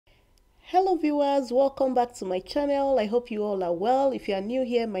Hello viewers, welcome back to my channel. I hope you all are well. If you are new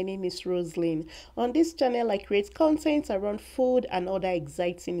here, my name is Roseline. On this channel, I create content around food and other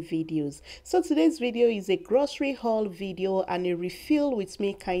exciting videos. So today's video is a grocery haul video and a refill with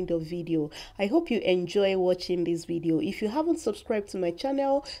me kind of video. I hope you enjoy watching this video. If you haven't subscribed to my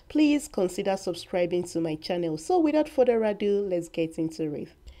channel, please consider subscribing to my channel. So without further ado, let's get into it.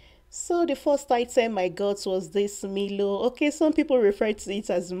 So the first item I got was this Milo. Okay, some people refer to it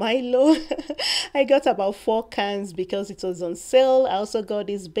as Milo. I got about 4 cans because it was on sale. I also got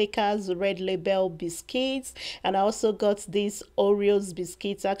these Baker's Red Label biscuits, and I also got these Oreos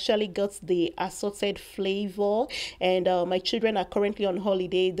biscuits. I actually got the assorted flavor, and my children are currently on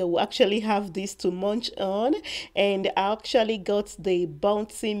holiday. They will actually have this to munch on. And I actually got the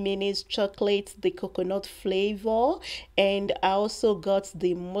Bounty Minis chocolate, the coconut flavor, and I also got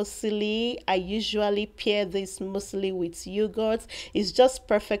the muesli. I usually pair this muesli with yogurt. It's just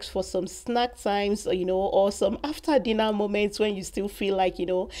perfect for some snack times, or some after dinner moments when you still feel like,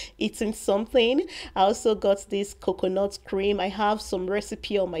 eating something. I also got this coconut cream. I have some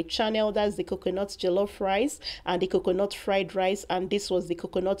recipe on my channel. That's the coconut jollof rice and the coconut fried rice, and this was the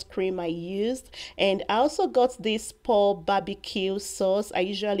coconut cream I used. And I also got this Paul barbecue sauce. I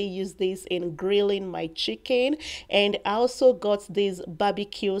usually use this in grilling my chicken. And I also got this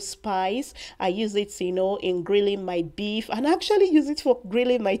barbecue spice. I use it, in grilling my beef, and I actually use it for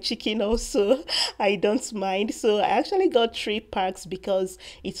grilling my chicken also. I don't mind. So I actually got 3 packs because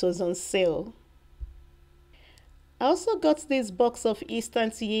it was on sale. I also got this box of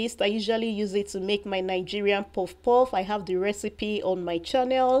instant yeast. I usually use it to make my Nigerian puff puff. I have the recipe on my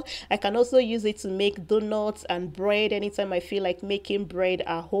channel. I can also use it to make donuts and bread anytime I feel like making bread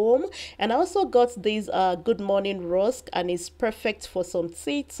at home. And I also got this good morning rusk, and it's perfect for some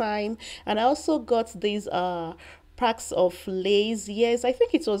tea time. And I also got these packs of Lay's. Yes, I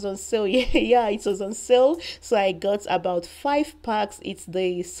think it was on sale. Yeah, it was on sale. So I got about 5 packs. It's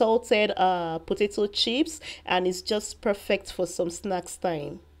the salted potato chips, and it's just perfect for some snacks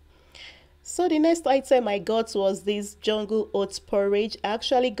time. So the next item I got was this jungle oats porridge. I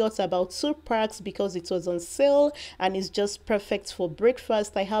actually got about 2 packs because it was on sale, and it's just perfect for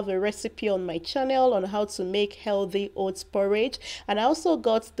breakfast. I have a recipe on my channel on how to make healthy oats porridge, and I also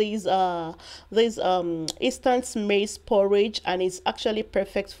got these instant maize porridge, and it's actually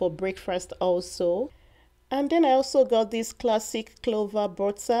perfect for breakfast also. And then I also got this classic clover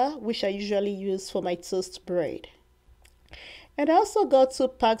butter, which I usually use for my toast bread. And I also got 2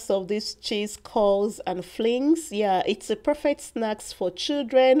 packs of these cheese curls and flings. Yeah, it's a perfect snacks for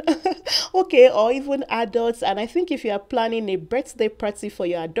children, okay, or even adults. And I think if you are planning a birthday party for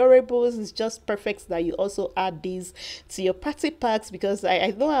your adorables, it's just perfect that you also add these to your party packs, because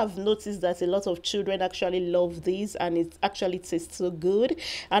I know I've noticed that a lot of children actually love these, and it actually tastes so good.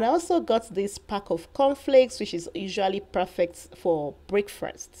 And I also got this pack of cornflakes, which is usually perfect for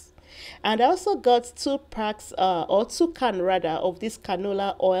breakfast. And I also got 2 packs or 2 cans rather of this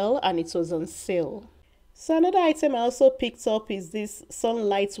canola oil, and it was on sale. So another item I also picked up is this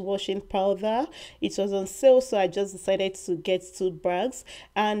sunlight washing powder. It was on sale, so I just decided to get 2 bags.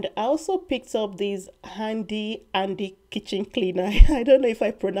 And I also picked up this handy Andy kitchen cleaner. I don't know if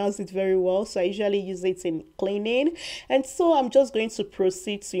I pronounce it very well, so I usually use it in cleaning. And so I'm just going to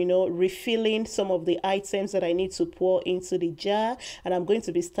proceed to, refilling some of the items that I need to pour into the jar. And I'm going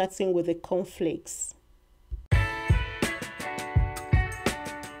to be starting with the cornflakes.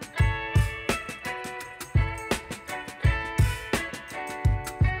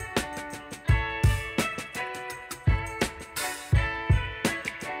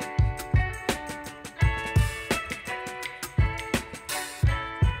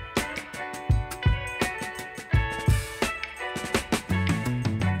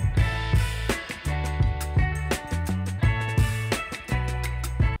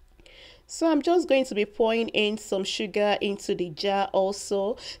 So I'm just going to be pouring in some sugar into the jar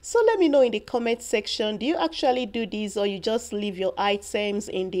also. So let me know in the comment section, do you actually do this, or you just leave your items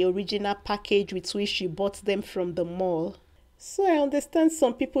in the original package with which you bought them from the mall? So I understand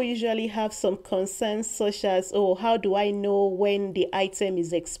some people usually have some concerns such as, oh, how do I know when the item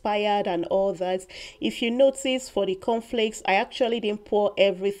is expired and all that. If you notice, for the cornflakes, I actually didn't pour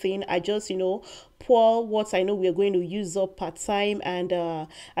everything. I just, pour what I know we're going to use up per time, and I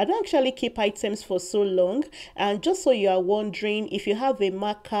don't actually keep items for so long. And just so you are wondering, if you have a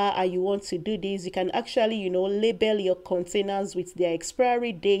marker and you want to do this, you can actually label your containers with their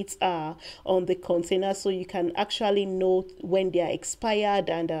expiry dates on the container, so you can actually know when they are expired,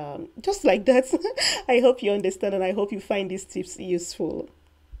 and just like that. I hope you understand, and I hope you find these tips useful.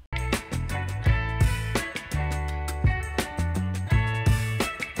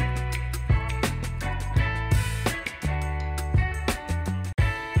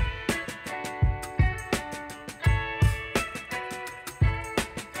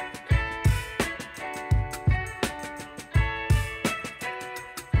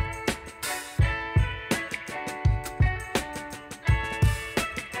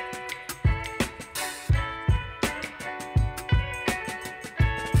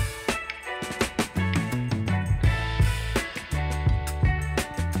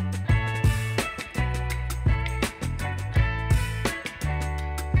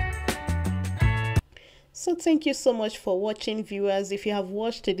 So thank you so much for watching, viewers. If you have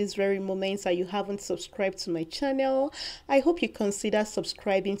watched to this very moment and you haven't subscribed to my channel, I hope you consider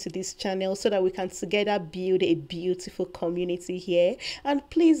subscribing to this channel so that we can together build a beautiful community here. And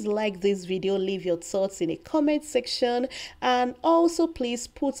please like this video, leave your thoughts in a comment section, and also please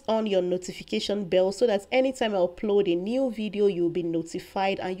put on your notification bell so that anytime I upload a new video, you'll be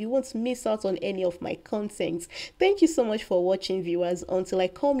notified and you won't miss out on any of my content. Thank you so much for watching, viewers. Until I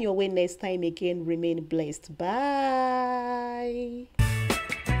come your way next time again, remain blessed. Bye.